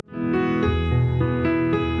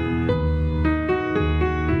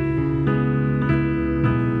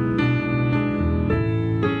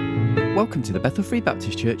Welcome to the Bethel Free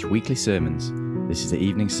Baptist Church weekly sermons. This is the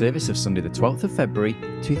evening service of Sunday the 12th of February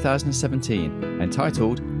 2017,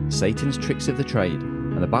 entitled Satan's Tricks of the Trade,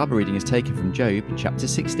 and the Bible reading is taken from Job chapter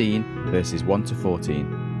 16 verses 1 to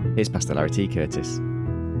 14. Here's Pastor Larry T. Curtis.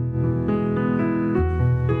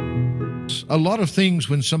 A lot of things,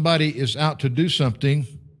 when somebody is out to do something,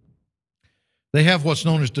 they have what's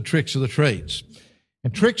known as the tricks of the trades.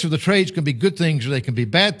 And tricks of the trades can be good things or they can be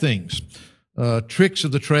bad things. Tricks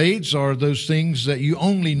of the trades are those things that you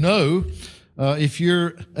only know if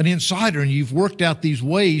you're an insider and you've worked out these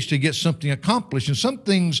ways to get something accomplished. And some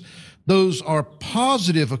things, those are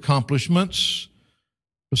positive accomplishments,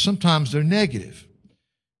 but sometimes they're negative.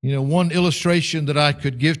 You know, one illustration that I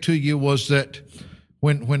could give to you was that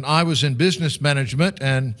when I was in business management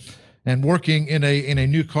and working in a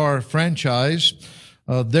new car franchise,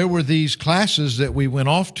 there were these classes that we went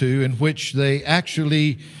off to in which they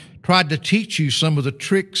actually tried to teach you some of the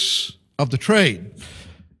tricks of the trade.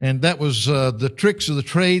 And that was the tricks of the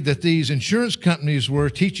trade that these insurance companies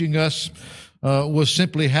were teaching us was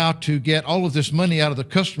simply how to get all of this money out of the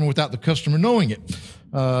customer without the customer knowing it.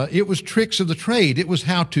 It was tricks of the trade. It was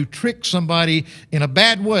how to trick somebody in a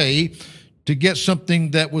bad way to get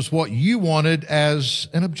something that was what you wanted as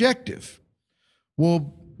an objective.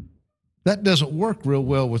 Well, that doesn't work real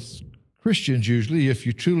well with Christians usually, if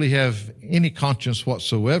you truly have any conscience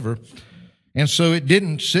whatsoever. And so it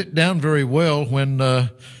didn't sit down very well when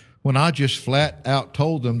I just flat out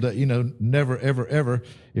told them that, never, ever, ever,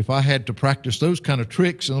 if I had to practice those kind of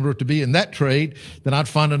tricks in order to be in that trade, then I'd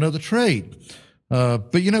find another trade.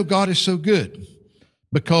 But God is so good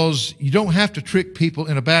because you don't have to trick people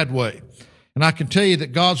in a bad way. And I can tell you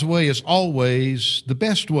that God's way is always the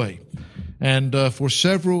best way. And for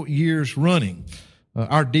several years running,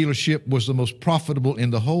 our dealership was the most profitable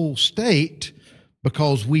in the whole state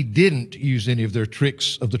because we didn't use any of their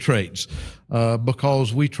tricks of the trades,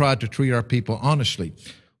 because we tried to treat our people honestly.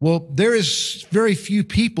 Well, there is very few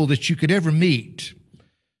people that you could ever meet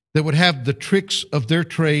that would have the tricks of their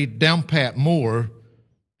trade down pat more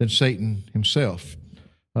than Satan himself.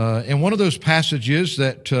 And one of those passages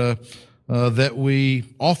that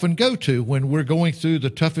we often go to when we're going through the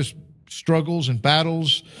toughest struggles and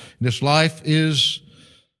battles in this life is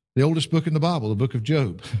the oldest book in the Bible, the book of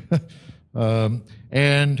Job.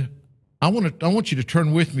 And I want you to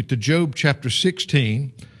turn with me to Job chapter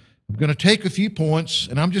 16. I'm going to take a few points,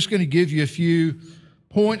 and I'm just going to give you a few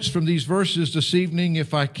points from these verses this evening,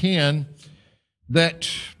 if I can, that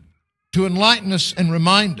to enlighten us and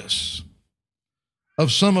remind us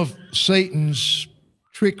of some of Satan's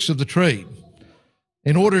tricks of the trade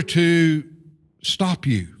in order to stop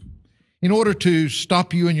you. In order to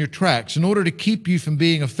stop you in your tracks, in order to keep you from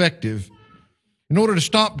being effective, in order to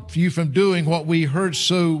stop you from doing what we heard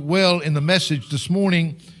so well in the message this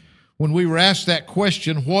morning when we were asked that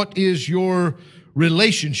question, what is your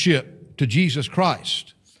relationship to Jesus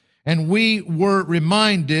Christ? And we were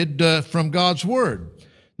reminded from God's Word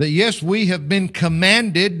that yes, we have been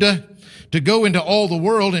commanded to go into all the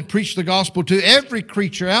world and preach the gospel to every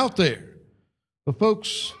creature out there. But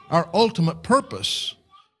folks, our ultimate purpose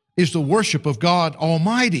is the worship of God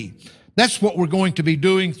Almighty. That's what we're going to be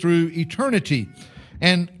doing through eternity.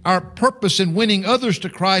 And our purpose in winning others to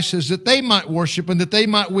Christ is that they might worship and that they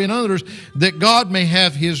might win others, that God may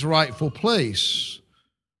have His rightful place.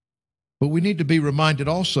 But we need to be reminded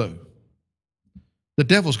also, the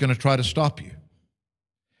devil's going to try to stop you.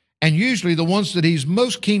 And usually the ones that he's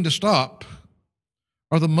most keen to stop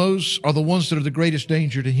are the ones that are the greatest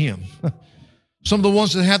danger to him. Some of the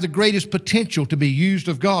ones that have the greatest potential to be used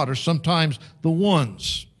of God are sometimes the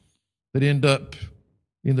ones that end up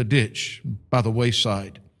in the ditch by the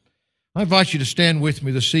wayside. I invite you to stand with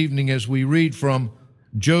me this evening as we read from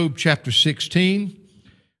Job chapter 16.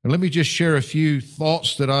 And let me just share a few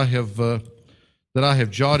thoughts that I have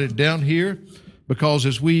jotted down here, because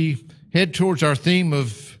as we head towards our theme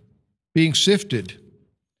of being sifted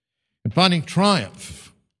and finding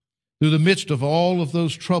triumph through the midst of all of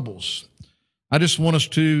those troubles, I just want us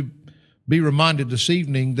to be reminded this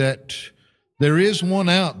evening that there is one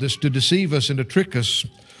out that's to deceive us and to trick us,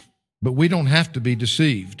 but we don't have to be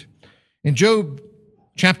deceived. In Job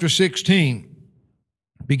chapter 16,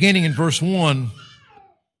 beginning in verse 1,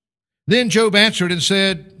 then Job answered and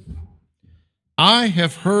said, I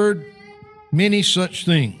have heard many such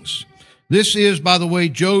things. This is, by the way,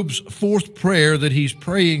 Job's fourth prayer that he's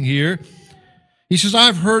praying here. He says,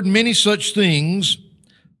 I've heard many such things.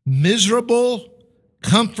 Miserable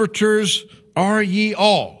comforters are ye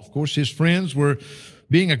all. Of course, his friends were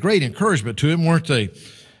being a great encouragement to him, weren't they?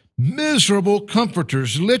 Miserable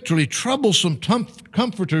comforters, literally troublesome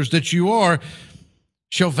comforters that you are.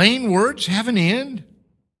 Shall vain words have an end?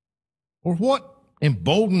 Or what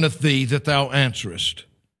emboldeneth thee that thou answerest?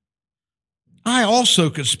 I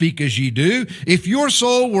also could speak as ye do. If your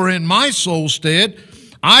soul were in my soul's stead,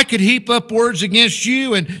 I could heap up words against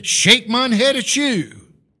you and shake mine head at you.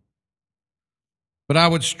 But I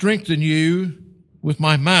would strengthen you with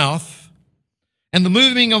my mouth, and the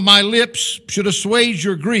moving of my lips should assuage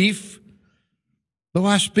your grief. Though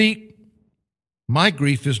I speak, my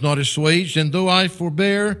grief is not assuaged, and though I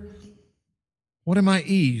forbear, what am I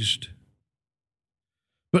eased?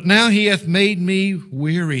 But now he hath made me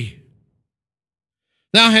weary.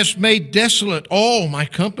 Thou hast made desolate all my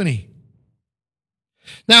company.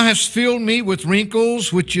 Thou hast filled me with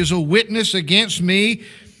wrinkles, which is a witness against me,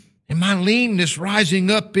 and my leanness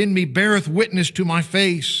rising up in me beareth witness to my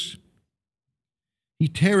face. He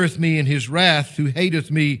teareth me in his wrath, who hateth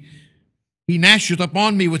me. He gnasheth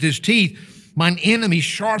upon me with his teeth. Mine enemy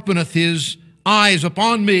sharpeneth his eyes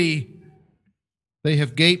upon me. They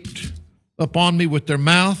have gaped upon me with their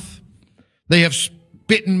mouth. They have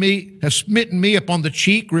smitten me upon the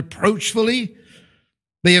cheek reproachfully.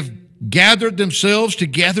 They have gathered themselves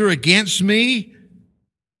together against me.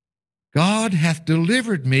 God hath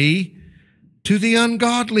delivered me to the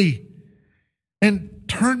ungodly and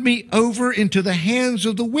turned me over into the hands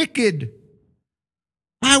of the wicked.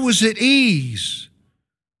 I was at ease,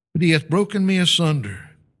 but he hath broken me asunder.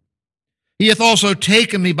 He hath also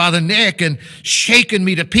taken me by the neck and shaken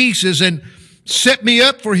me to pieces and set me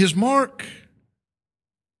up for his mark.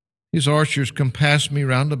 His archers compass me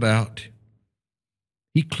round about.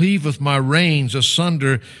 He cleaveth my reins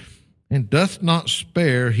asunder, and doth not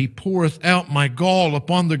spare. He poureth out my gall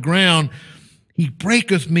upon the ground. He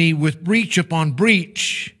breaketh me with breach upon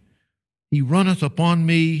breach. He runneth upon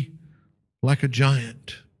me like a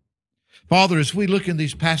giant. Father, as we look in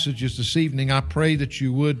these passages this evening, I pray that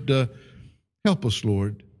you would help us,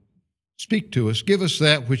 Lord. Speak to us. Give us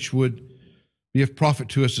that which would be of profit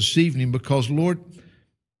to us this evening, because, Lord,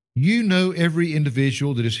 you know every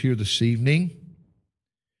individual that is here this evening.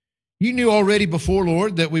 You knew already before,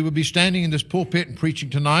 Lord, that we would be standing in this pulpit and preaching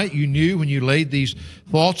tonight. You knew when you laid these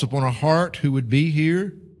thoughts upon our heart who would be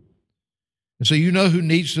here. And so you know who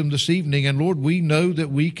needs them this evening. And Lord, we know that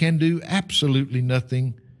we can do absolutely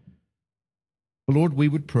nothing. But Lord, we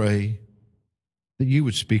would pray that you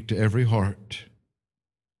would speak to every heart.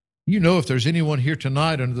 You know if there's anyone here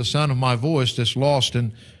tonight under the sound of my voice that's lost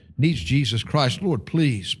and needs Jesus Christ, Lord,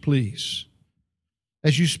 please, please,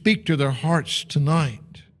 as you speak to their hearts tonight,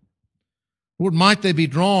 Lord, might they be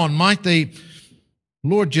drawn, might they,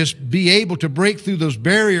 Lord, just be able to break through those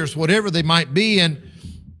barriers, whatever they might be, and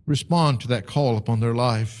respond to that call upon their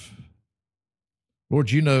life.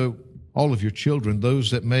 Lord, you know all of your children,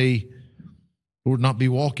 those that may, Lord, not be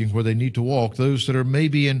walking where they need to walk, those that are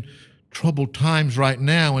maybe in troubled times right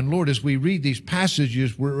now. And Lord, as we read these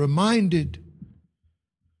passages, we're reminded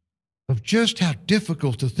of just how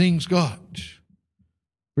difficult the things got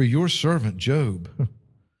for your servant Job.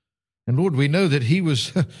 And Lord, we know that he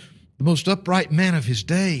was the most upright man of his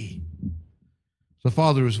day. So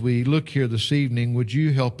Father, as we look here this evening, would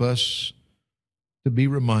you help us to be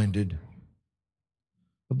reminded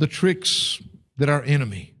of the tricks that our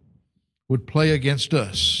enemy would play against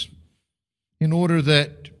us in order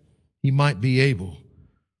that he might be able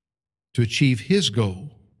to achieve his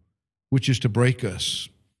goal, which is to break us,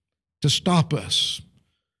 to stop us,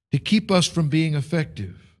 to keep us from being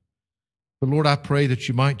effective. But Lord, I pray that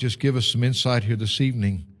you might just give us some insight here this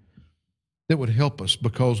evening that would help us,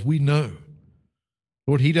 because we know,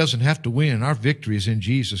 Lord, he doesn't have to win. Our victory is in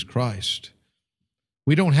Jesus Christ.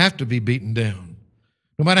 We don't have to be beaten down.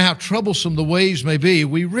 No matter how troublesome the ways may be,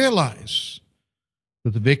 we realize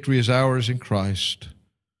that the victory is ours in Christ.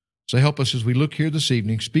 So help us as we look here this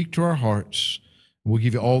evening. Speak to our hearts. We'll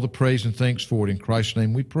give you all the praise and thanks for it. In Christ's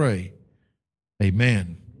name we pray.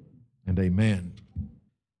 Amen and amen.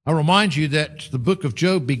 I remind you that the book of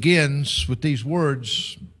Job begins with these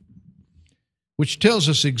words, which tells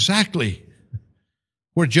us exactly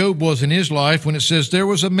where Job was in his life when it says, there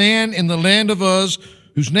was a man in the land of Uz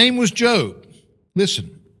whose name was Job.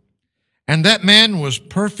 Listen. And that man was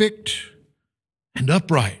perfect and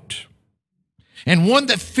upright, and one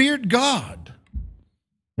that feared God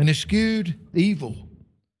and eschewed evil.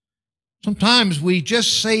 Sometimes we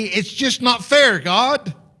just say, it's just not fair,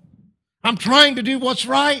 God. I'm trying to do what's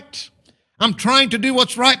right. I'm trying to do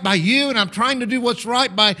what's right by you, and I'm trying to do what's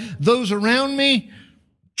right by those around me.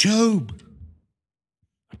 Job,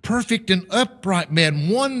 a perfect and upright man,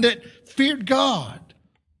 one that feared God,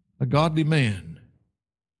 a godly man.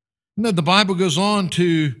 And then the Bible goes on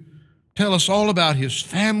to tell us all about his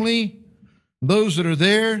family, those that are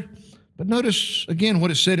there. But notice again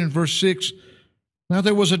what it said in verse 6. Now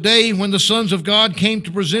there was a day when the sons of God came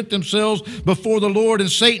to present themselves before the Lord,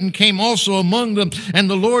 and Satan came also among them. And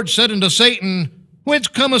the Lord said unto Satan, Whence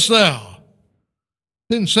comest thou?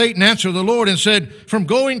 Then Satan answered the Lord and said, From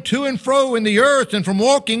going to and fro in the earth, and from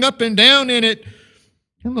walking up and down in it.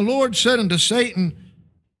 And the Lord said unto Satan,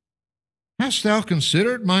 Hast thou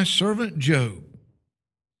considered my servant Job,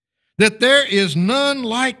 that there is none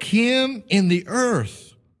like him in the earth,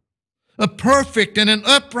 a perfect and an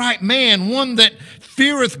upright man, one that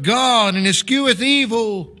feareth God and escheweth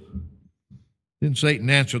evil? Then Satan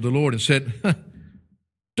answered the Lord and said,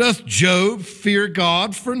 Doth Job fear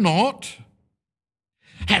God for naught?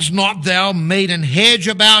 Hast not thou made an hedge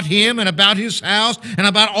about him and about his house and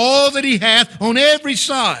about all that he hath on every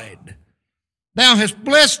side? Thou hast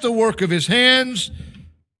blessed the work of his hands,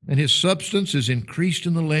 and his substance is increased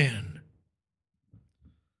in the land.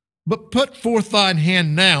 But put forth thine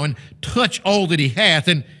hand now, and touch all that he hath,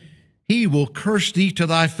 and he will curse thee to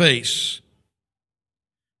thy face.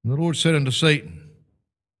 And the Lord said unto Satan,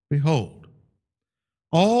 Behold,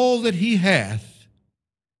 all that he hath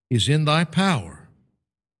is in thy power.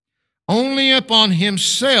 Only upon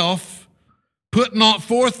himself put not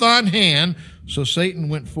forth thine hand. So Satan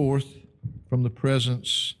went forth from the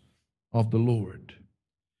presence of the Lord.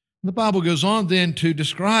 The Bible goes on then to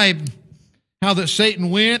describe how that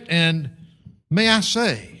Satan went, and may I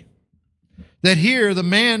say that here the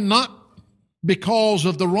man, not because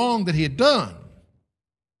of the wrong that he had done,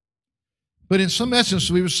 but in some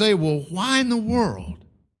essence we would say, well, why in the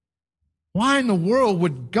world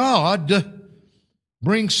would God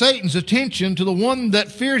bring Satan's attention to the one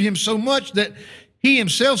that feared him so much that he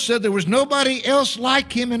himself said there was nobody else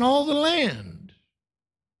like him in all the land?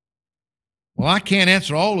 Well, I can't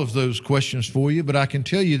answer all of those questions for you, but I can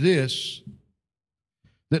tell you this,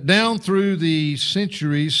 that down through the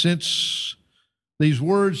centuries since these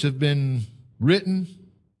words have been written,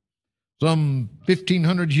 some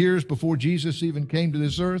 1,500 years before Jesus even came to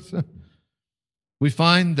this earth, we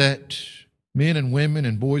find that men and women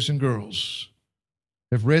and boys and girls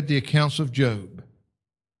have read the accounts of Job.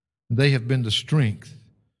 They have been the strength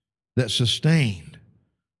that sustained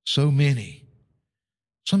so many.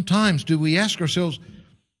 Sometimes do we ask ourselves,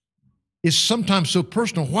 it's sometimes so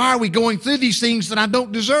personal, why are we going through these things that I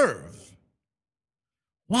don't deserve?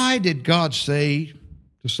 Why did God say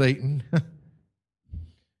to Satan,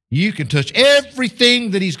 you can touch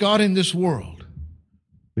everything that he's got in this world,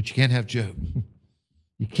 but you can't have Job.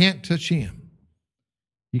 You can't touch him.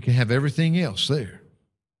 You can have everything else there.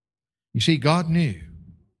 You see, God knew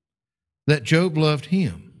that Job loved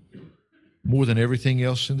him more than everything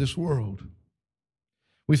else in this world.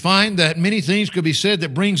 We find that many things could be said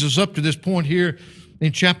that brings us up to this point here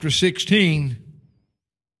in chapter 16.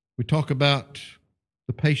 We talk about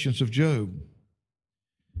the patience of Job.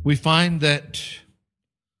 We find that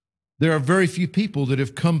there are very few people that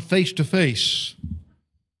have come face to face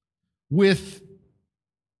with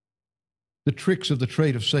the tricks of the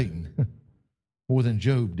trade of Satan more than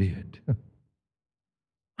Job did.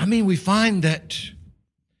 I mean, we find that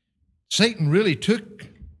Satan really took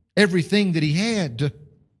everything that he had.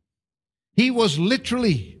 He was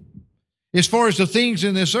literally, as far as the things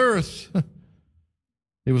in this earth,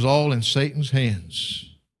 it was all in Satan's hands.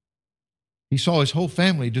 He saw his whole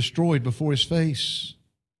family destroyed before his face.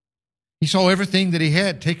 He saw everything that he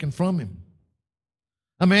had taken from him.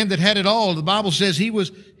 A man that had it all, the Bible says he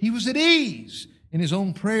was at ease in his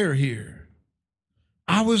own prayer here.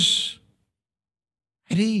 I was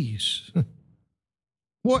at ease.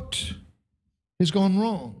 What has gone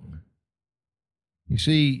wrong? You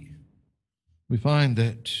see, we find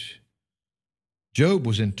that Job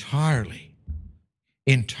was entirely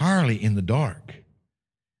in the dark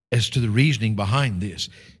as to the reasoning behind this.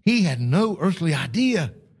 He had no earthly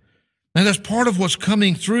idea. And that's part of what's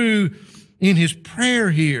coming through in his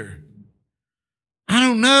prayer here. I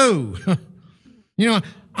don't know.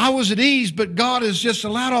 I was at ease, but God has just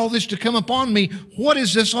allowed all this to come upon me. What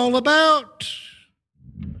is this all about?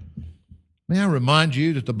 May I remind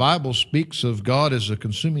you that the Bible speaks of God as a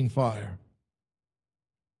consuming fire.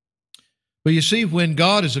 But you see, when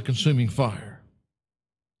God is a consuming fire,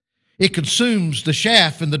 it consumes the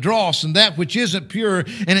chaff and the dross and that which isn't pure,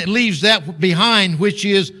 and it leaves that behind which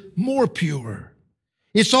is more pure.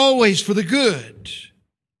 It's always for the good.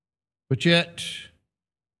 But yet,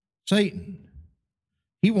 Satan,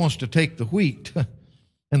 he wants to take the wheat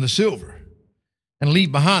and the silver and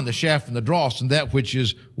leave behind the chaff and the dross and that which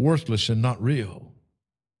is worthless and not real.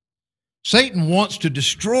 Satan wants to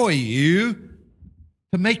destroy you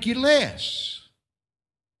to make you less.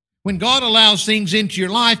 When God allows things into your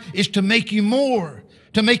life, it's to make you more,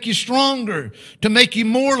 to make you stronger, to make you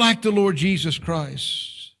more like the Lord Jesus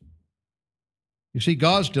Christ. You see,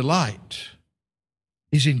 God's delight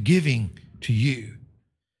is in giving to you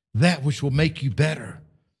that which will make you better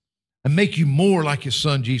and make you more like His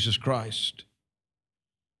Son, Jesus Christ.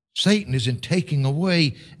 Satan is in taking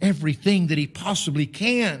away everything that he possibly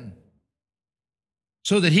can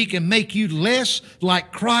so that he can make you less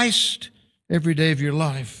like Christ every day of your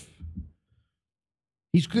life.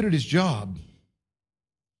 He's good at his job.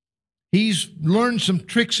 He's learned some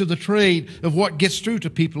tricks of the trade of what gets through to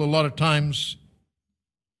people a lot of times.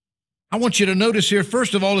 I want you to notice here,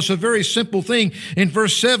 first of all, it's a very simple thing. In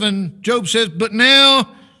verse 7, Job says, "But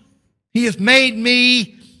now he hath made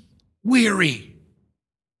me weary."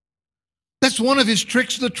 That's one of his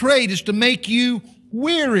tricks of the trade, is to make you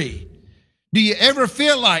weary. Do you ever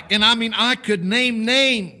feel like, and I could name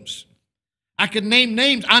names.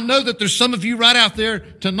 I know that there's some of you right out there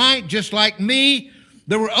tonight, just like me.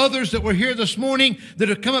 There were others that were here this morning that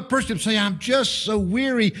have come up personally and say, "I'm just so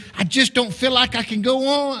weary. I just don't feel like I can go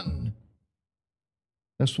on."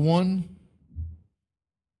 That's one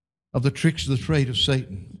of the tricks of the trade of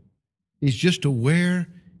Satan, is just to wear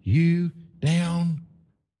you down.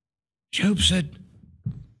 Job said,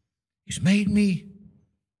 "He's made me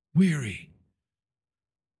weary."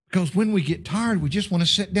 Because when we get tired, we just want to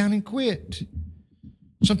sit down and quit.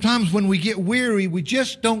 Sometimes when we get weary, we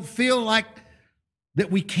just don't feel like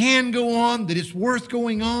that we can go on, that it's worth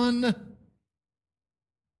going on.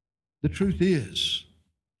 The truth is,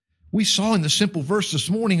 we saw in the simple verse this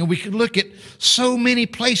morning, and we could look at so many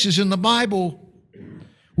places in the Bible.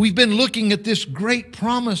 We've been looking at this great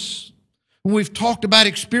promise. When we've talked about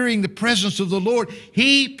experiencing the presence of the Lord,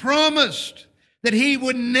 He promised that He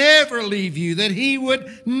would never leave you, that He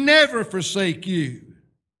would never forsake you.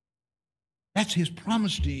 That's His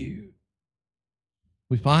promise to you.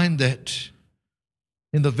 We find that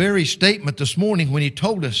in the very statement this morning when He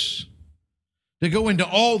told us to go into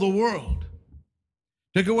all the world,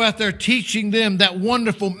 to go out there teaching them that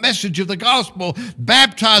wonderful message of the gospel,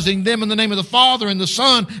 baptizing them in the name of the Father and the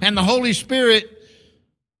Son and the Holy Spirit,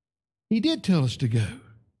 He did tell us to go.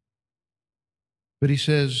 But He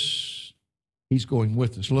says He's going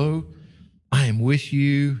with us. "Lo, I am with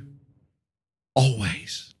you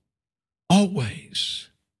always." Always.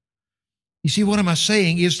 You see, what am I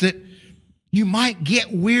saying is that you might get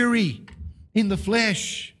weary in the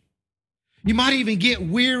flesh. You might even get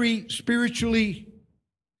weary spiritually.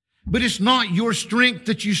 But it's not your strength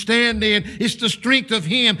that you stand in. It's the strength of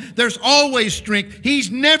Him. There's always strength. He's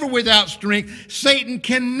never without strength. Satan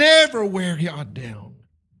can never wear God down.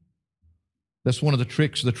 That's one of the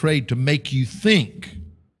tricks of the trade, to make you think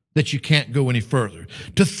that you can't go any further,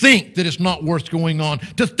 to think that it's not worth going on,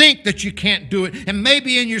 to think that you can't do it. And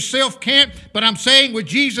maybe in yourself can't, but I'm saying with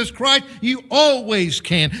Jesus Christ, you always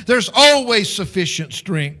can. There's always sufficient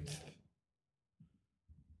strength.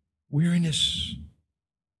 Weariness.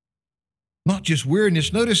 Not just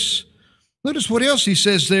weariness. Notice what else he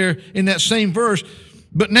says there in that same verse.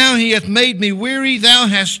 "But now he hath made me weary. Thou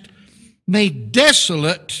hast made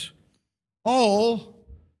desolate all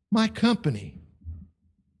my company."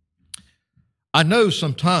 I know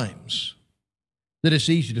sometimes that it's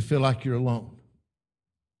easy to feel like you're alone.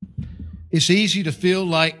 It's easy to feel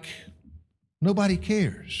like nobody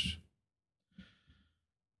cares.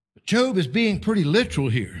 But Job is being pretty literal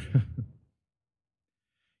here.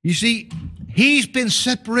 You see, he's been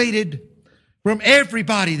separated from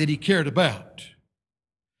everybody that he cared about.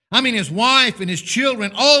 His wife and his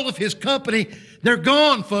children, all of his company, they're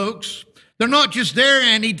gone, folks. They're not just there,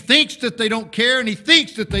 and he thinks that they don't care, and he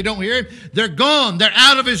thinks that they don't hear him. They're gone. They're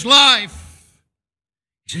out of his life.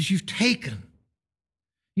 He says, You've taken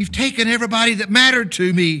everybody that mattered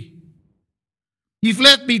to me. You've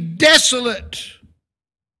left me desolate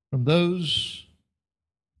from those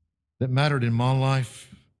that mattered in my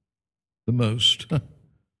life the most.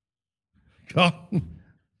 God,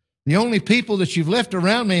 the only people that you've left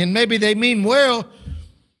around me, and maybe they mean well,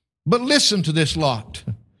 but listen to this lot.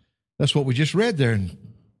 That's what we just read there in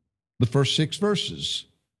the first 6 verses.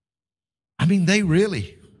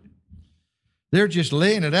 They're just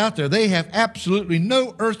laying it out there. They have absolutely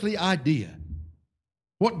no earthly idea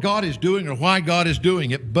what God is doing or why God is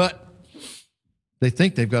doing it, but they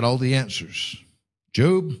think they've got all the answers.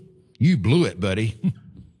 Job, you blew it, buddy.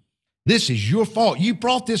 This is your fault. You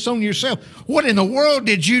brought this on yourself. What in the world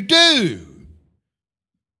did you do?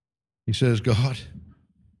 He says, God,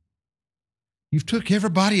 you've took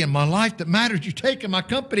everybody in my life that mattered. You've taken my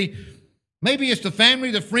company. Maybe it's the family,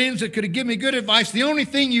 the friends that could have given me good advice. The only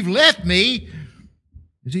thing you've left me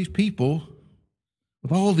is these people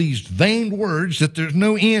with all these vain words that there's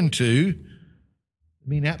no end to.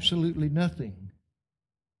 mean absolutely nothing.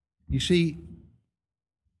 You see,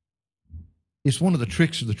 it's one of the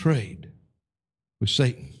tricks of the trade with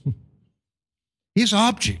Satan. His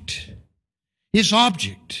object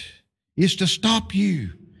is to stop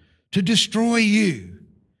you, to destroy you.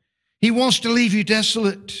 He wants to leave you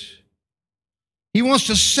desolate. He wants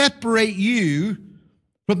to separate you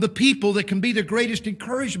from the people that can be the greatest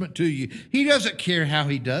encouragement to you. He doesn't care how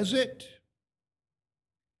he does it.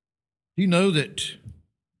 Do you know that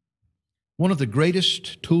one of the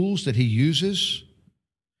greatest tools that he uses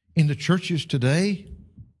in the churches today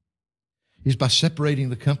is by separating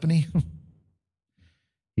the company?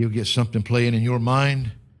 He'll get something playing in your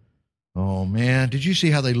mind. Oh man, did you see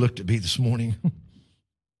how they looked at me this morning?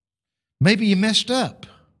 Maybe you messed up.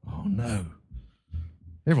 Oh no.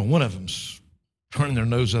 Every one of them's turning their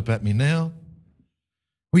nose up at me now.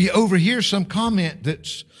 Or you overhear some comment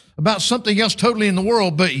that's about something else totally in the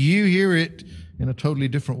world, but you hear it in a totally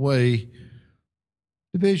different way.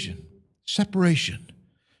 Division, separation.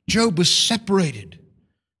 Job was separated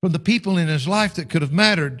from the people in his life that could have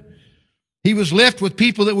mattered. He was left with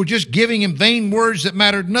people that were just giving him vain words that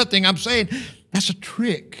mattered nothing. I'm saying that's a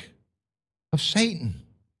trick of Satan.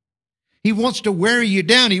 He wants to wear you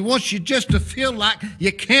down. He wants you just to feel like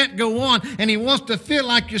you can't go on. And he wants to feel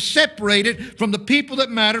like you're separated from the people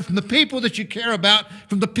that matter, from the people that you care about,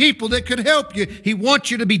 from the people that could help you. He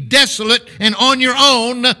wants you to be desolate and on your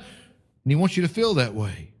own. And he wants you to feel that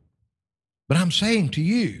way. But I'm saying to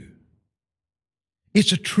you,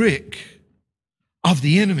 it's a trick of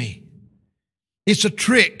the enemy. It's a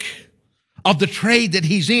trick of the trade that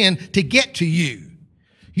he's in to get to you.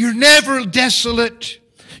 You're never desolate.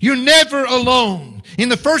 You're never alone. In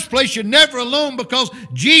the first place, you're never alone because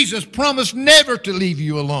Jesus promised never to leave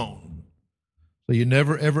you alone. So you're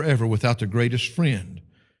never, ever, ever without the greatest friend,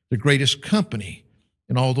 the greatest company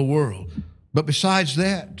in all the world. But besides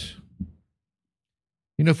that,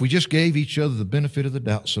 you know, if we just gave each other the benefit of the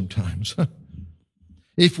doubt sometimes,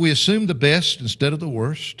 if we assumed the best instead of the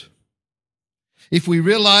worst, if we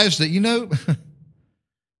realized that, you know,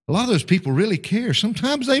 a lot of those people really care.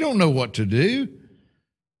 Sometimes they don't know what to do,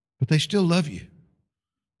 but they still love you.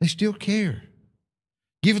 They still care.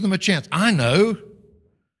 Give them a chance. I know.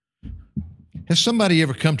 Has somebody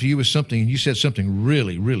ever come to you with something and you said something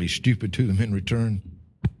really, really stupid to them in return?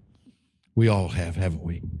 We all have, haven't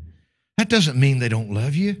we? That doesn't mean they don't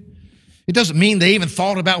love you. It doesn't mean they even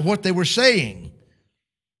thought about what they were saying.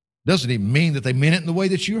 It doesn't even mean that they meant it in the way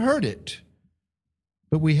that you heard it.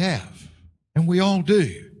 But we have, and we all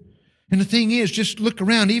do. And the thing is, just look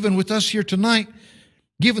around, even with us here tonight,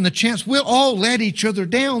 given the chance, we'll all let each other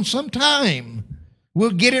down sometime.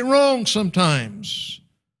 We'll get it wrong sometimes.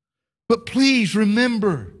 But please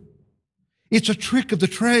remember, it's a trick of the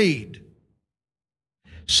trade.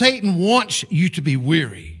 Satan wants you to be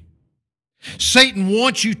weary. Satan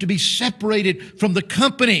wants you to be separated from the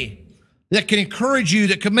company that can encourage you,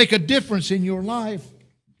 that can make a difference in your life.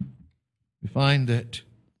 We find that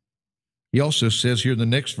he also says here in the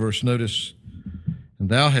next verse, notice, and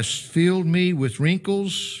thou hast filled me with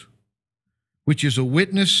wrinkles, which is a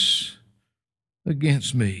witness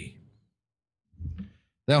against me.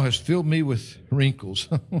 Thou hast filled me with wrinkles.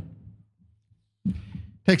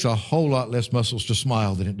 Takes a whole lot less muscles to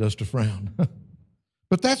smile than it does to frown.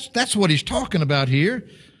 But that's what he's talking about here.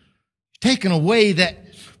 Taking away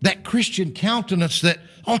that Christian countenance that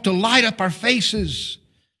ought to light up our faces.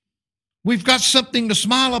 We've got something to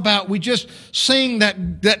smile about. We just sang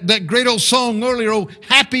that great old song earlier, oh,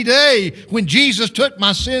 happy day when Jesus took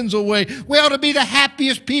my sins away. We ought to be the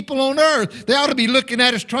happiest people on earth. They ought to be looking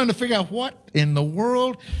at us trying to figure out what in the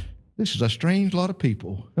world. This is a strange lot of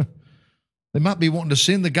people. They might be wanting to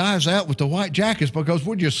send the guys out with the white jackets because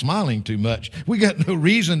we're just smiling too much. We got no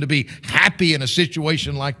reason to be happy in a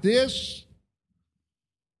situation like this.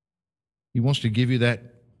 He wants to give you that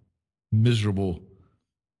miserable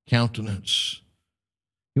countenance.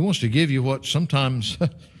 He wants to give you what sometimes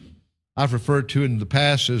I've referred to in the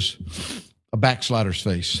past as a backslider's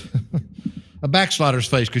face. A backslider's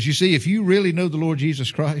face. Because you see, if you really know the Lord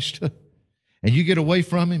Jesus Christ and you get away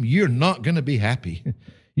from him, you're not going to be happy.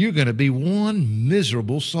 You're going to be one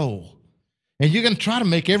miserable soul. And you're going to try to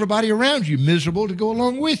make everybody around you miserable to go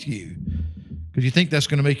along with you because you think that's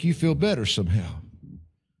going to make you feel better somehow.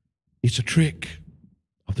 It's a trick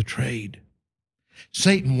of the trade.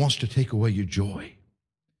 Satan wants to take away your joy.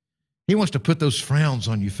 He wants to put those frowns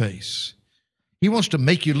on your face. He wants to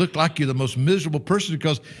make you look like you're the most miserable person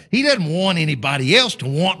because he doesn't want anybody else to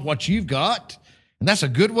want what you've got. And that's a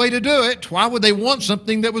good way to do it. Why would they want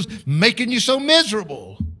something that was making you so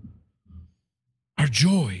miserable? Our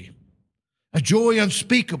joy, a joy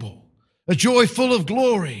unspeakable, a joy full of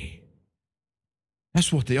glory.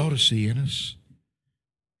 That's what they ought to see in us.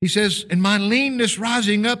 He says, and my leanness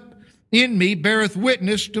rising up in me beareth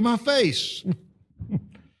witness to my face.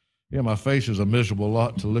 Yeah, my face is a miserable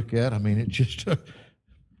lot to look at. I mean, it just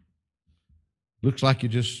looks like you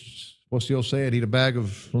just, what's the old saying, eat a bag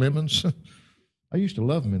of lemons? I used to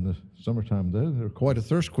love them in the summertime, though. They're quite a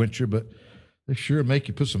thirst quencher, but they sure make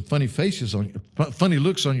you put some funny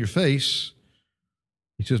looks on your face.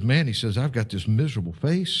 He says, man, I've got this miserable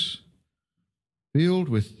face filled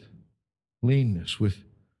with leanness, with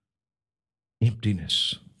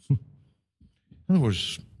emptiness. In other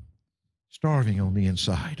words, starving on the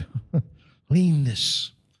inside.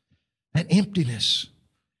 Leanness and emptiness.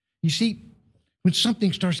 You see, when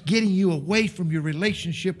something starts getting you away from your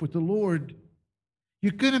relationship with the Lord,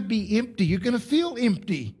 you're going to be empty. You're going to feel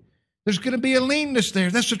empty. There's going to be a leanness there.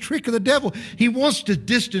 That's the trick of the devil. He wants to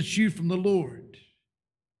distance you from the Lord.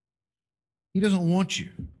 He doesn't want you.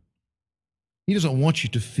 He doesn't want you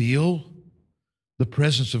to feel the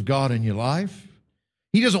presence of God in your life.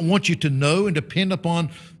 He doesn't want you to know and depend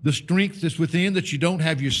upon the strength that's within that you don't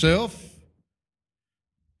have yourself.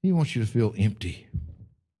 He wants you to feel empty,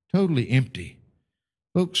 totally empty.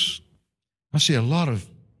 Folks, I see a lot of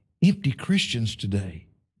empty Christians today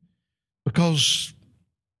because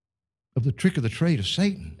of the trick of the trade of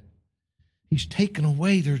Satan. He's taken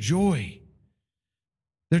away their joy.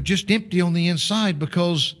 They're just empty on the inside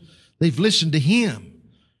because they've listened to him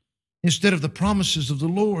instead of the promises of the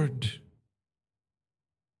Lord.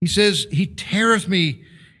 He says, he teareth me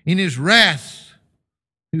in his wrath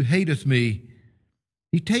who hateth me.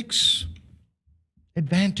 He takes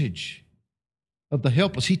advantage of the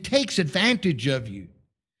helpless. He takes advantage of you.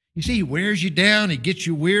 You see, he wears you down. He gets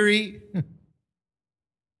you weary.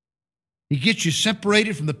 He gets you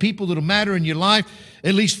separated from the people that will matter in your life,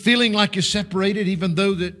 at least feeling like you're separated, even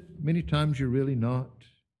though that many times you're really not.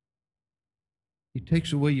 He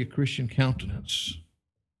takes away your Christian countenance.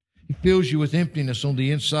 He fills you with emptiness on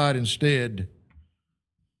the inside instead.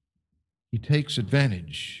 He takes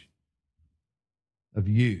advantage of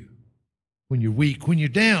you when you're weak, when you're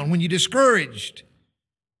down, when you're discouraged.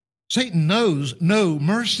 Satan knows no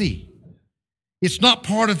mercy. It's not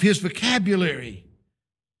part of his vocabulary.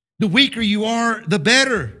 The weaker you are, the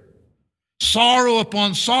better. Sorrow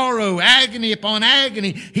upon sorrow, agony upon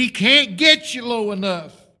agony. He can't get you low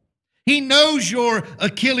enough. He knows your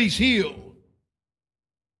Achilles heel.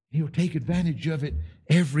 He'll take advantage of it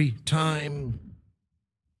every time.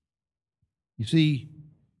 You see,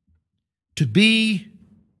 to be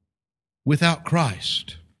without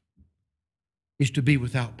Christ is to be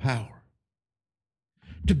without power.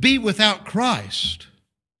 To be without Christ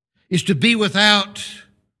is to be without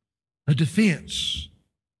a defense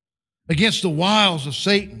against the wiles of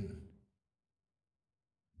Satan.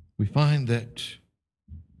 We find that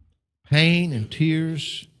pain and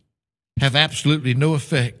tears have absolutely no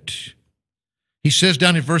effect. He says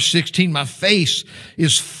down in verse 16, my face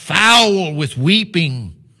is foul with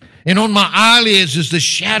weeping, and on my eyelids is the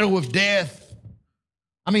shadow of death.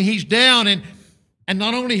 I mean, he's down, and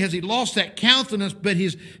not only has he lost that countenance, but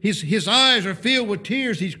his eyes are filled with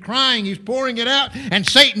tears. He's crying, he's pouring it out, and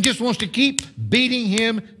Satan just wants to keep beating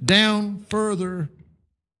him down further.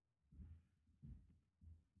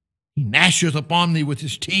 He gnasheth upon me with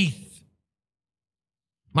his teeth.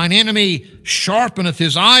 Mine enemy sharpeneth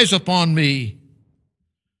his eyes upon me.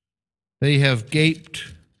 They have gaped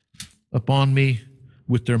upon me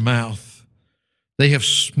with their mouth. They have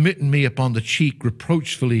smitten me upon the cheek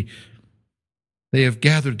reproachfully. They have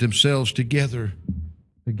gathered themselves together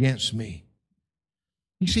against me.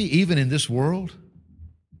 You see, even in this world,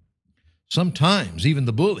 sometimes even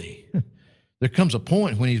the bully, there comes a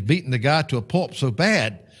point when he's beaten the guy to a pulp so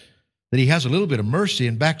bad that he has a little bit of mercy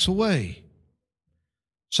and backs away.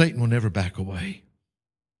 Satan will never back away.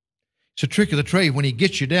 It's a trick of the trade. When he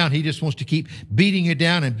gets you down, he just wants to keep beating you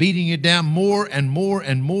down and beating you down more and more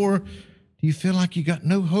and more. Do you feel like you got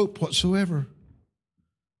no hope whatsoever?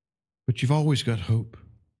 But you've always got hope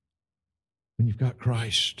when you've got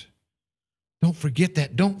Christ. Don't forget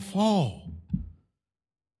that. Don't fall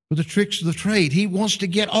for the tricks of the trade. He wants to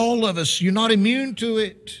get all of us. You're not immune to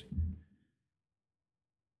it.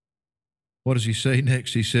 What does he say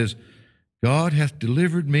next? He says, God hath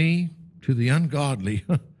delivered me to the ungodly.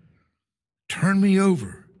 Turn me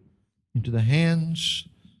over into the hands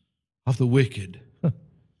of the wicked. You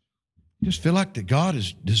just feel like that God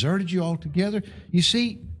has deserted you altogether. You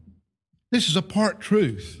see, this is a part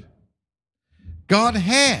truth. God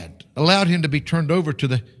had allowed him to be turned over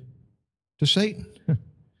to Satan,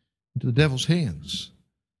 into the devil's hands.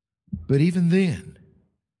 But even then,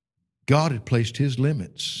 God had placed his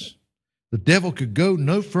limits. The devil could go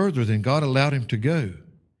no further than God allowed him to go.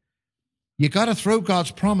 You got to throw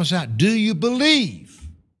God's promise out. Do you believe?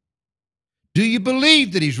 Do you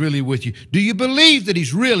believe that he's really with you? Do you believe that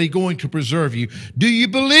he's really going to preserve you? Do you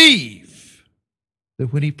believe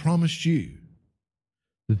that when he promised you,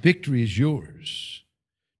 the victory is yours?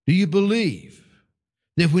 Do you believe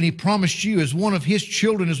that when he promised you as one of his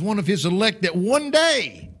children, as one of his elect, that one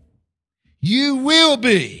day you will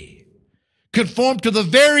be conformed to the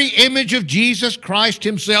very image of Jesus Christ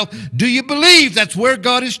himself? Do you believe that's where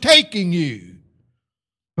God is taking you?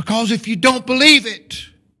 Because if you don't believe it,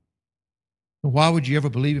 why would you ever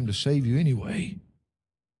believe him to save you anyway?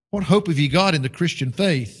 What hope have you got in the Christian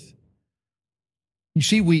faith? You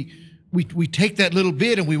see, we take that little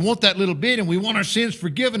bit and we want that little bit and we want our sins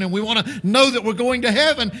forgiven and we want to know that we're going to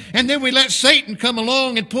heaven, and then we let Satan come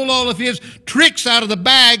along and pull all of his tricks out of the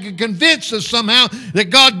bag and convince us somehow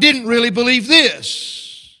that God didn't really believe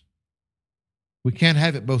this. We can't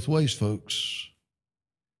have it both ways, folks.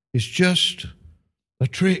 It's just a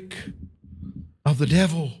trick of the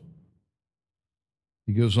devil.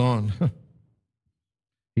 He goes on.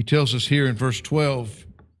 He tells us here in verse 12,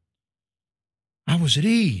 I was at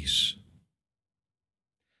ease,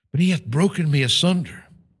 but he hath broken me asunder.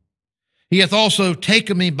 He hath also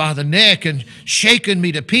taken me by the neck and shaken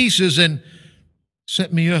me to pieces and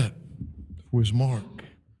set me up for his mark.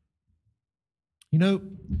 You know,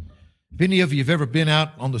 if any of you have ever been out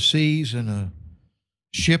on the seas in a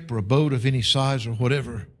ship or a boat of any size or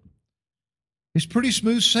whatever, it's pretty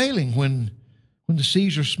smooth sailing when the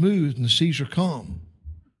seas are smooth and the seas are calm.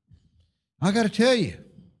 I got to tell you,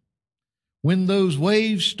 when those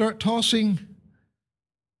waves start tossing,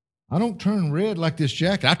 I don't turn red like this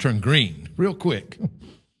jacket. I turn green real quick.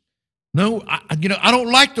 No, I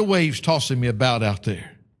don't like the waves tossing me about out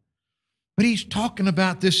there. But he's talking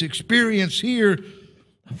about this experience here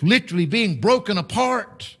of literally being broken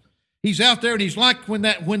apart. He's out there and he's like when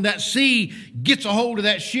that sea gets a hold of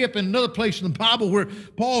that ship, in another place in the Bible where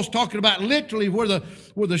Paul's talking about literally where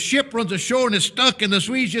the ship runs ashore and is stuck and the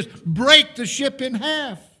Swedes just break the ship in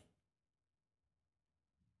half.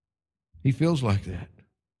 He feels like that.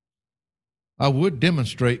 I would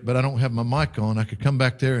demonstrate, but I don't have my mic on. I could come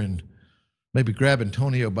back there and maybe grab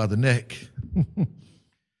Antonio by the neck. Have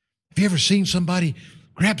you ever seen somebody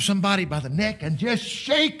grab somebody by the neck and just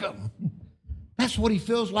shake them? That's what he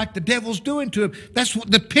feels like the devil's doing to him. That's what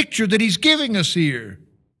the picture that he's giving us here.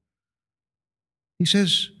 He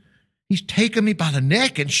says, he's taken me by the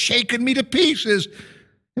neck and shaken me to pieces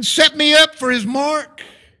and set me up for his mark.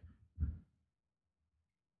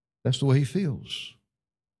 That's the way he feels.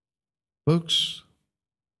 Folks,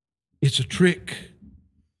 it's a trick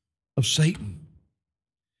of Satan.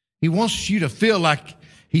 He wants you to feel like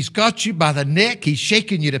he's got you by the neck, he's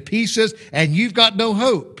shaking you to pieces, and you've got no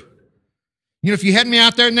hope. You know, if you had me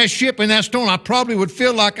out there in that ship, in that storm, I probably would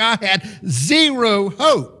feel like I had zero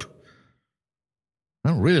hope. I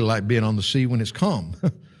don't really like being on the sea when it's calm,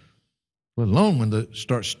 let alone when it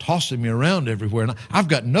starts tossing me around everywhere. And I've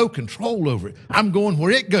got no control over it. I'm going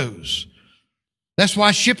where it goes. That's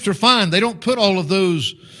why ships are fine. They don't put all of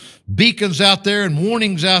those beacons out there and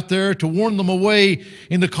warnings out there to warn them away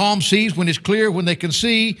in the calm seas when it's clear, when they can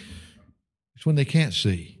see. It's when they can't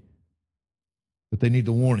see. But they need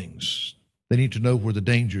the warnings. They need to know where the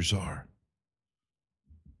dangers are.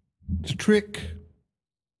 It's a trick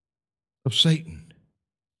of Satan.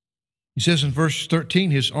 He says in verse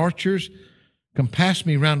 13, his archers compass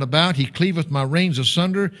me round about. He cleaveth my reins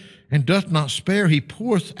asunder and doth not spare. He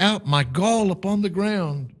poureth out my gall upon the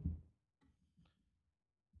ground.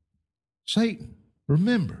 Satan,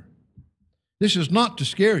 remember, this is not to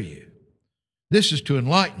scare you. This is to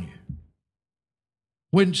enlighten you.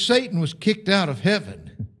 When Satan was kicked out of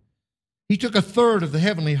heaven, he took a third of the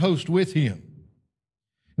heavenly host with him.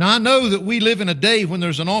 Now, I know that we live in a day when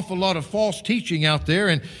there's an awful lot of false teaching out there,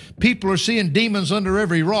 and people are seeing demons under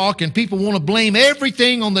every rock, and people want to blame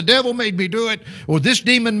everything on the devil made me do it, or this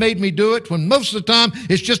demon made me do it, when most of the time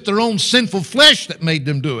it's just their own sinful flesh that made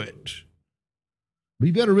them do it. But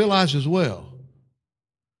you better realize as well,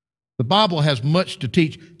 the Bible has much to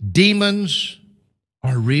teach. Demons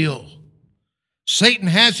are real. Satan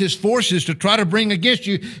has his forces to try to bring against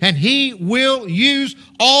you, and he will use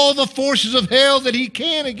all the forces of hell that he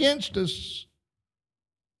can against us.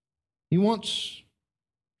 He wants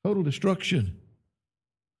total destruction.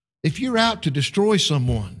 If you're out to destroy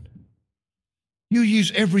someone, you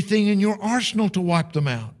use everything in your arsenal to wipe them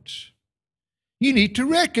out. You need to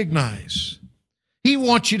recognize he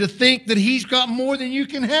wants you to think that he's got more than you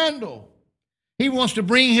can handle. He wants to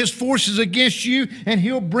bring his forces against you, and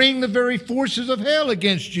he'll bring the very forces of hell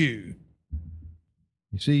against you.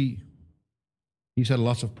 You see, He's had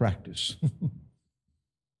lots of practice.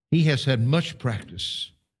 He has had much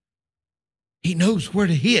practice. He knows where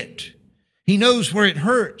to hit. He knows where it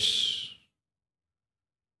hurts.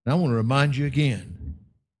 And I want to remind you again,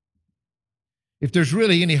 if there's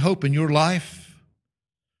really any hope in your life,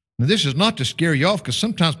 and this is not to scare you off, because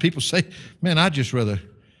sometimes people say, man, I'd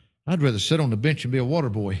rather sit on the bench and be a water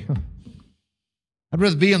boy. I'd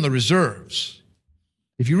rather be in the reserves.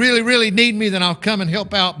 If you really, really need me, then I'll come and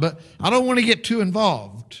help out, but I don't want to get too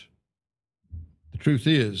involved. The truth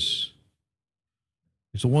is,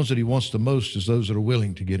 it's the ones that he wants the most is those that are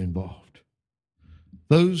willing to get involved.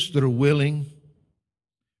 Those that are willing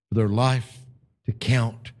for their life to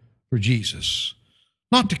count for Jesus.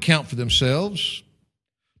 Not to count for themselves.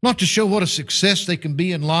 Not to show what a success they can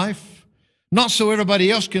be in life. Not so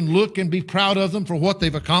everybody else can look and be proud of them for what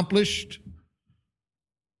they've accomplished.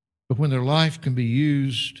 But when their life can be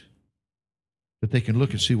used, that they can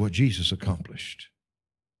look and see what Jesus accomplished.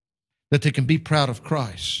 That they can be proud of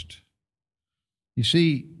Christ. You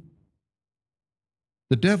see,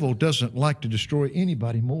 the devil doesn't like to destroy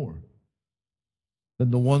anybody more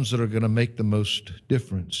than the ones that are going to make the most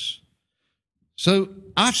difference. So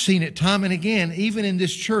I've seen it time and again, even in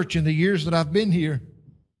this church in the years that I've been here.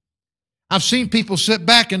 I've seen people sit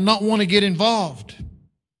back and not want to get involved.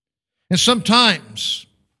 And sometimes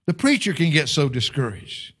the preacher can get so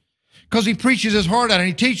discouraged because he preaches his heart out and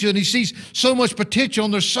he teaches and he sees so much potential,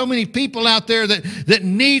 and there's so many people out there that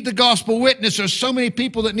need the gospel witness. There's so many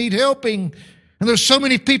people that need helping, and there's so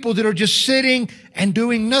many people that are just sitting and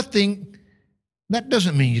doing nothing. That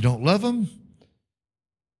doesn't mean you don't love them.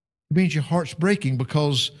 It means your heart's breaking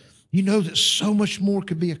because you know that so much more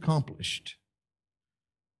could be accomplished.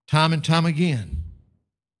 Time and time again,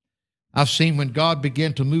 I've seen when God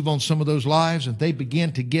began to move on some of those lives and they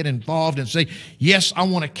began to get involved and say, yes, I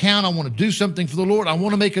want to count. I want to do something for the Lord. I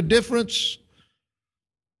want to make a difference.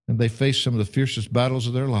 And they face some of the fiercest battles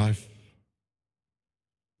of their life.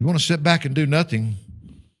 You want to sit back and do nothing,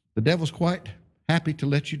 the devil's quite happy to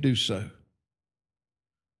let you do so.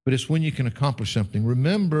 But it's when you can accomplish something.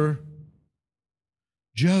 Remember,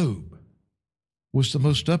 Job was the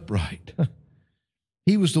most upright.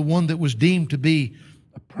 He was the one that was deemed to be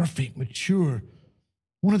a perfect, mature,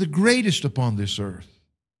 one of the greatest upon this earth.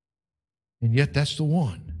 And yet that's the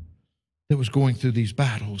one that was going through these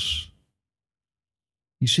battles.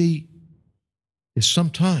 You see, it's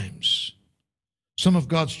sometimes some of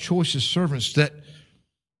God's choicest servants that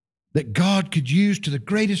God could use to the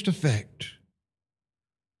greatest effect.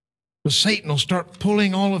 But Satan will start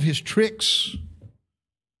pulling all of his tricks,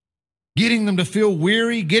 getting them to feel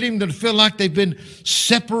weary, getting them to feel like they've been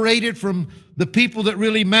separated from the people that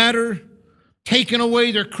really matter, taking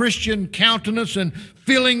away their Christian countenance and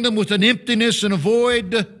filling them with an emptiness and a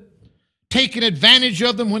void, taking advantage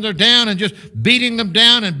of them when they're down and just beating them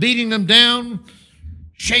down and beating them down,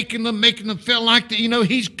 shaking them, making them feel like that,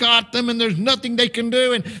 he's got them and there's nothing they can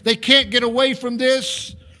do and they can't get away from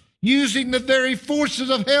this, using the very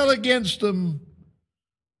forces of hell against them.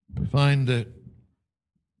 We find that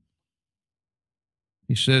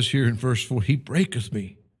he says here in verse 4, he breaketh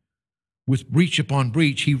me with breach upon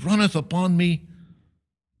breach. He runneth upon me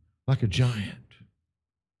like a giant.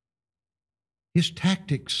 His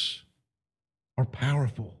tactics are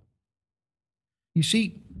powerful. You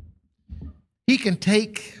see, he can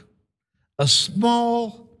take a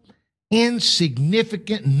small,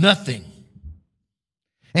 insignificant nothing,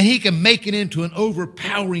 and he can make it into an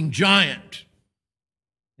overpowering giant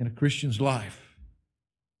in a Christian's life.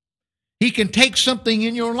 He can take something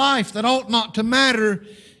in your life that ought not to matter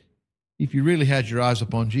if you really had your eyes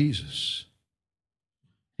upon Jesus.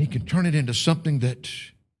 He can turn it into something that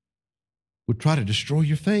would try to destroy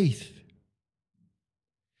your faith.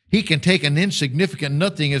 He can take an insignificant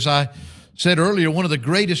nothing. As I said earlier, one of the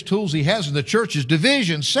greatest tools he has in the church is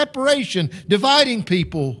division, separation, dividing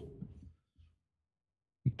people.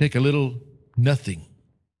 He can take a little nothing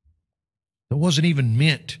that wasn't even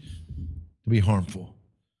meant to be harmful.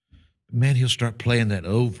 Man, he'll start playing that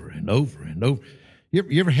over and over and over.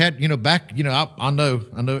 You ever had, back, I know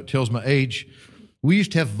it tells my age. We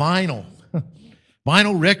used to have vinyl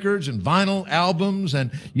records and vinyl albums,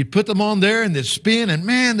 and you'd put them on there and they'd spin, and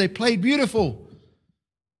man, they played beautiful.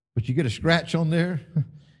 But you get a scratch on there,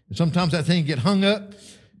 and sometimes that thing get hung up,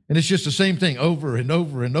 and it's just the same thing over and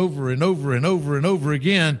over and over and over and over and over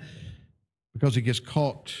again because it gets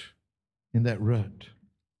caught in that rut.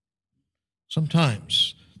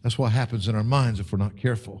 Sometimes that's what happens in our minds if we're not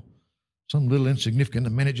careful. Some little insignificant,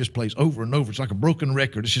 and man, it just plays over and over. It's like a broken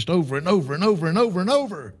record. It's just over and over and over and over and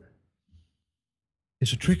over.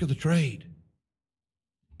 It's a trick of the trade.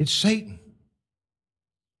 It's Satan.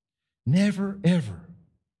 Never, ever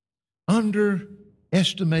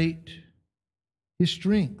underestimate his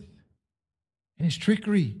strength and his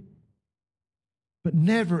trickery. But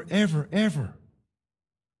never, ever, ever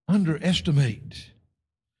underestimate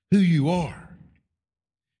who you are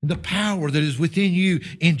and the power that is within you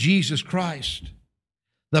in Jesus Christ.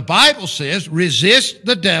 The Bible says, resist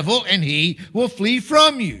the devil and he will flee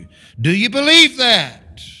from you. Do you believe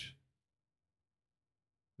that?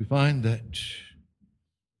 We find that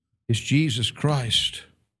it's Jesus Christ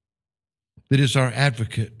that is our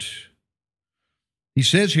advocate. He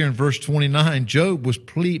says here in verse 29, Job was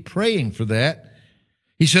praying for that.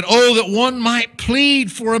 He said, oh, that one might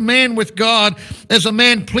plead for a man with God as a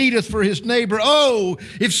man pleadeth for his neighbor. Oh,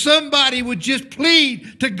 if somebody would just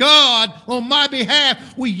plead to God on my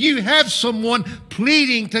behalf. Will you have someone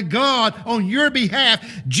pleading to God on your behalf?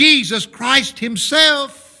 Jesus Christ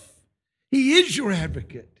himself. He is your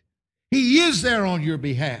advocate. He is there on your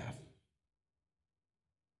behalf.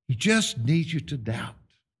 He just needs you to doubt.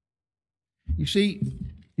 You see,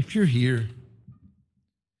 if you're here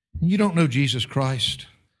and you don't know Jesus Christ,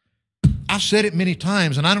 I've said it many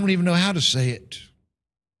times and I don't even know how to say it.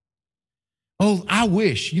 Oh, I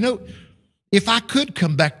wish, if I could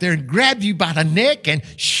come back there and grab you by the neck and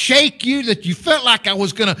shake you that you felt like I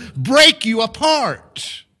was going to break you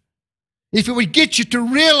apart. If it would get you to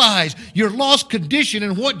realize your lost condition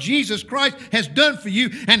and what Jesus Christ has done for you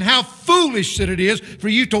and how foolish that it is for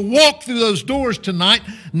you to walk through those doors tonight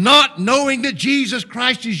not knowing that Jesus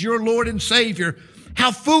Christ is your Lord and Savior.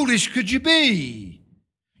 How foolish could you be?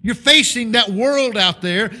 You're facing that world out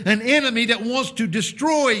there, an enemy that wants to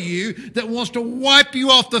destroy you, that wants to wipe you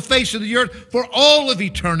off the face of the earth for all of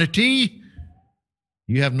eternity.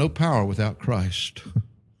 You have no power without Christ.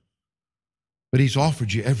 But he's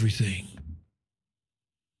offered you everything.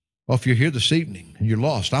 Well, if you're here this evening and you're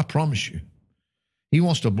lost, I promise you, he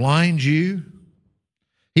wants to blind you.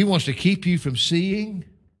 He wants to keep you from seeing.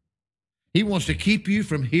 He wants to keep you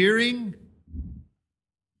from hearing.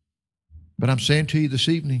 But I'm saying to you this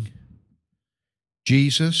evening,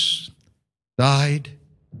 Jesus died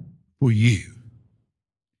for you.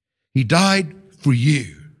 He died for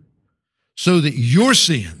you so that your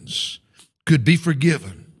sins could be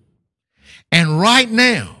forgiven. And right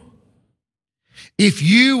now, if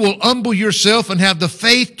you will humble yourself and have the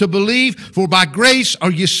faith to believe, for by grace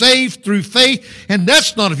are you saved through faith, and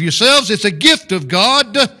that's not of yourselves, it's a gift of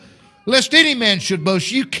God, lest any man should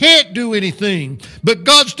boast. You can't do anything, but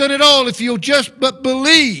God's done it all if you'll just but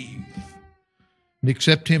believe and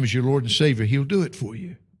accept him as your Lord and Savior. He'll do it for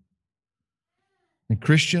you. And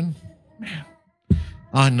Christian,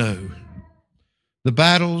 I know the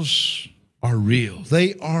battles are real.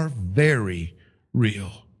 They are very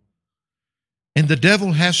real. And the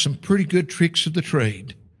devil has some pretty good tricks of the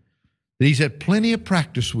trade that he's had plenty of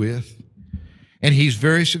practice with, and he's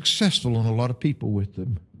very successful on a lot of people with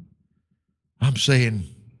them. I'm saying,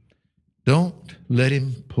 don't let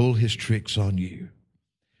him pull his tricks on you.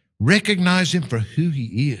 Recognize him for who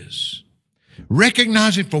he is.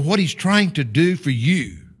 Recognize him for what he's trying to do for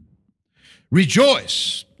you.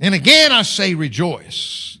 Rejoice. And again, I say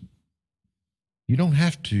rejoice. You don't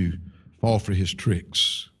have to fall for his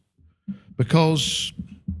tricks because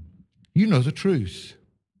you know the truth.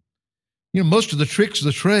 Most of the tricks of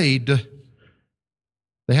the trade,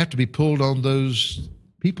 they have to be pulled on those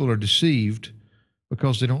people are deceived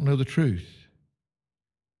because they don't know the truth.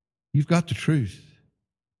 You've got the truth.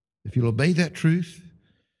 If you'll obey that truth,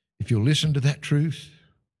 if you'll listen to that truth,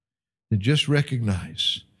 then just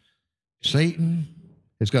recognize Satan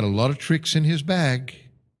has got a lot of tricks in his bag,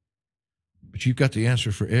 but you've got the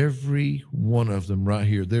answer for every one of them right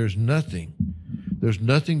here. There's nothing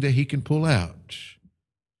that he can pull out.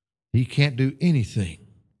 He can't do anything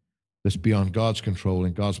that's beyond God's control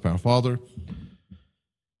and God's power. Father,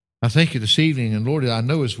 I thank you this evening, and Lord, I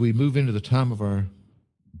know as we move into the time of our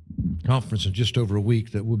conference in just over a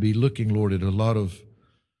week that we'll be looking, Lord, at a lot of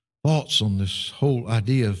thoughts on this whole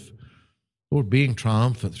idea of, Lord, being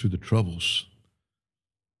triumphant through the troubles.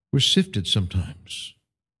 We're sifted sometimes.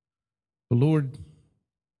 But Lord,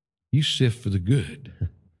 you sift for the good to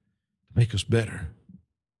make us better.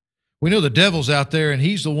 We know the devil's out there, and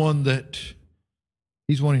he's the one that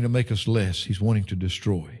he's wanting to make us less. He's wanting to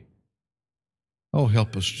destroy. Oh,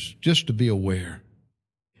 help us just to be aware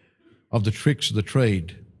of the tricks of the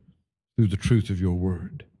trade through the truth of your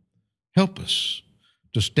word. Help us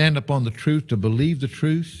to stand upon the truth, to believe the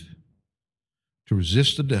truth, to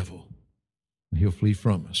resist the devil, and he'll flee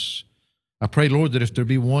from us. I pray, Lord, that if there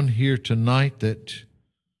be one here tonight that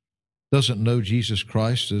doesn't know Jesus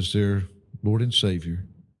Christ as their Lord and Savior,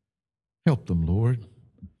 help them, Lord.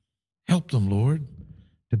 Help them, Lord,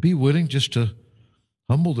 to be willing just to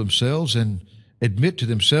humble themselves and admit to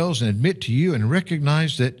themselves and admit to you and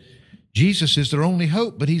recognize that Jesus is their only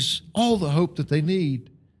hope, but He's all the hope that they need.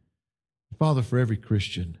 Father, for every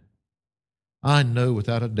Christian, I know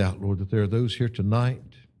without a doubt, Lord, that there are those here tonight,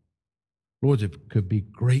 Lord, that could be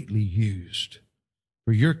greatly used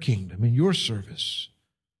for your kingdom and your service.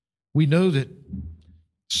 We know that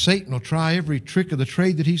Satan will try every trick of the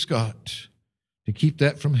trade that he's got to keep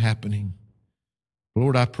that from happening.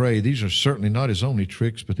 Lord, I pray these are certainly not his only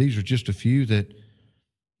tricks, but these are just a few that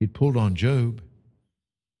he'd pulled on Job.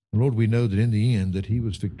 And Lord, we know that in the end that he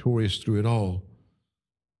was victorious through it all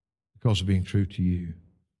because of being true to you.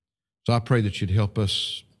 So I pray that you'd help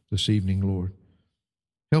us this evening, Lord.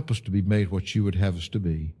 Help us to be made what you would have us to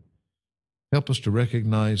be. Help us to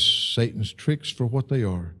recognize Satan's tricks for what they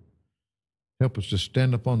are. Help us to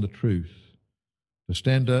stand up on the truth, to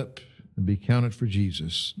stand up and be counted for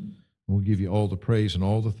Jesus. And we'll give you all the praise and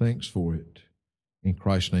all the thanks for it. In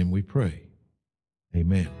Christ's name we pray.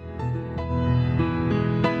 Amen.